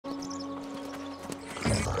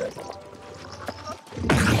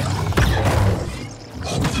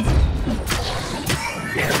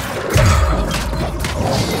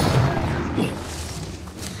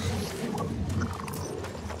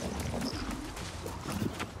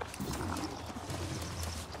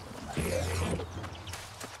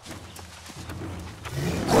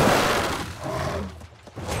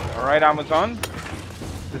Alright, Amazon.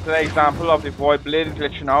 This is an example of the void blade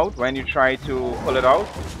glitching out when you try to pull it out.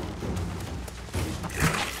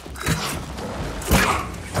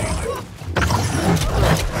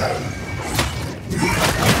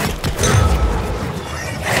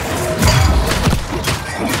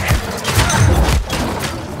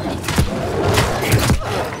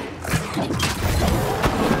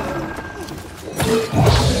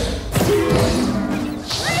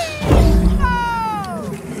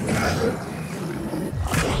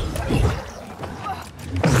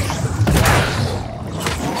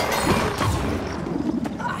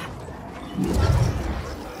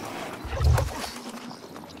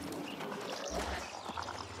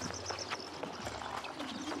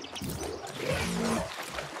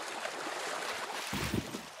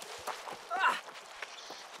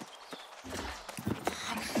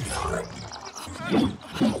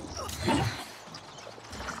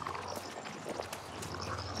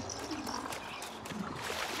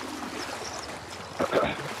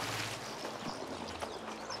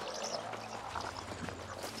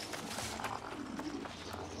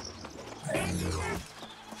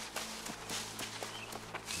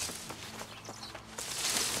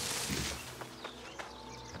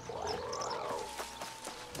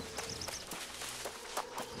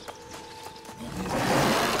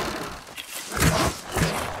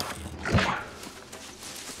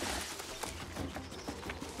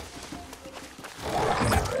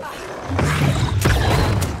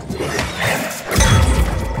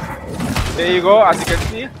 There you go, as you can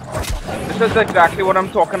see, this is exactly what I'm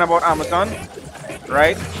talking about, Amazon,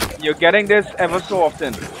 right? You're getting this ever so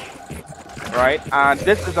often, right? And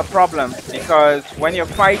this is a problem because when you're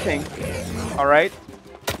fighting, alright,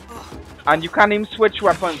 and you can't even switch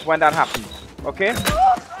weapons when that happens, okay?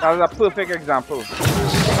 That is a perfect example.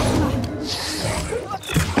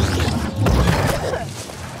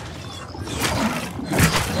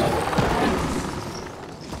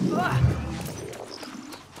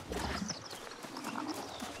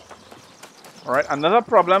 Alright, another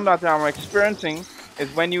problem that I'm experiencing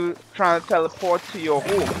is when you try to teleport to your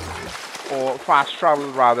home, or fast travel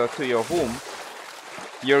rather to your home,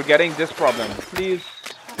 you're getting this problem. Please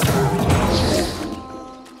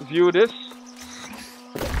view this.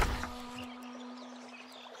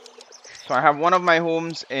 So I have one of my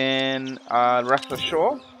homes in Rest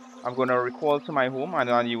Ashore. I'm going to recall to my home and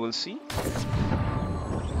then you will see.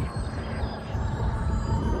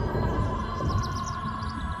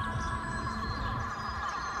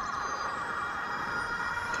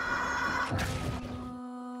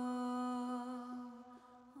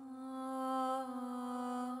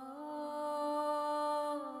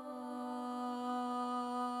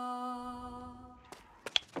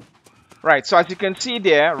 Right, so as you can see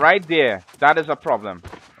there, right there, that is a problem.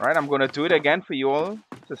 Alright, I'm going to do it again for you all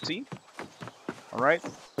to see. Alright.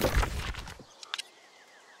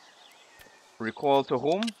 Recall to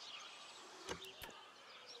home.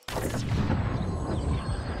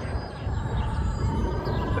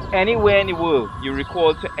 So anywhere in the world you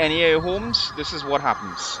recall to any of your homes, this is what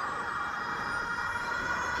happens.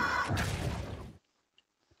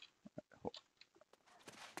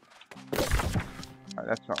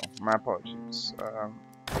 That's all. My apologies.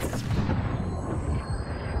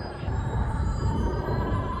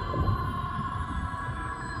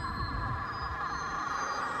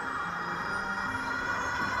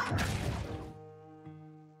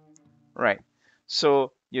 Right.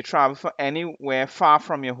 So you travel for anywhere far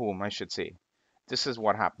from your home, I should say. This is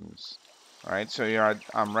what happens. All right. So you're at,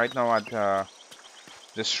 I'm right now at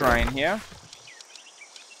the shrine here,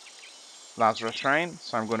 Lazarus Shrine.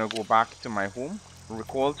 So I'm going to go back to my home,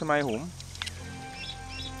 recall to my home.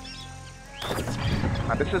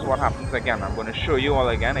 And this is what happens again. I'm going to show you all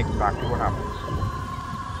again exactly what happens.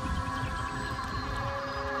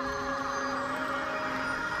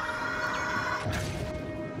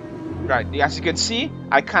 Right, as you can see,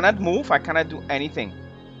 I cannot move, I cannot do anything.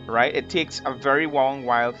 Right, it takes a very long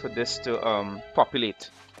while for this to populate.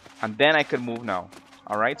 And then I can move now.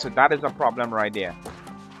 Alright, so that is a problem right there.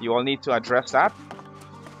 You all need to address that.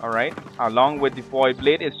 Alright, along with the void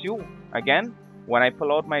blade issue. Again, when I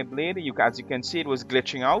pull out my blade, as you can see, it was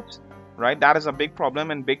glitching out. Right, that is a big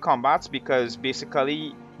problem in big combats because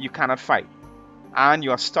basically you cannot fight. And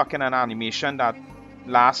you are stuck in an animation that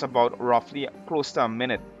lasts about roughly close to a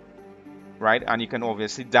minute. Right, and you can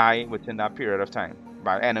obviously die within that period of time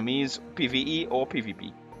by enemies, PvE or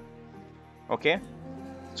PvP. Okay,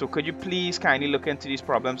 so could you please kindly look into these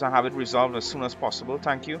problems and have it resolved as soon as possible?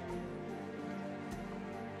 Thank you.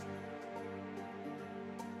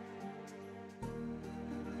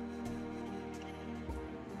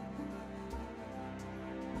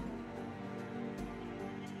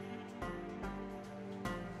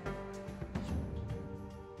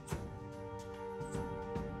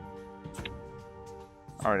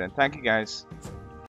 All right then. Thank you guys.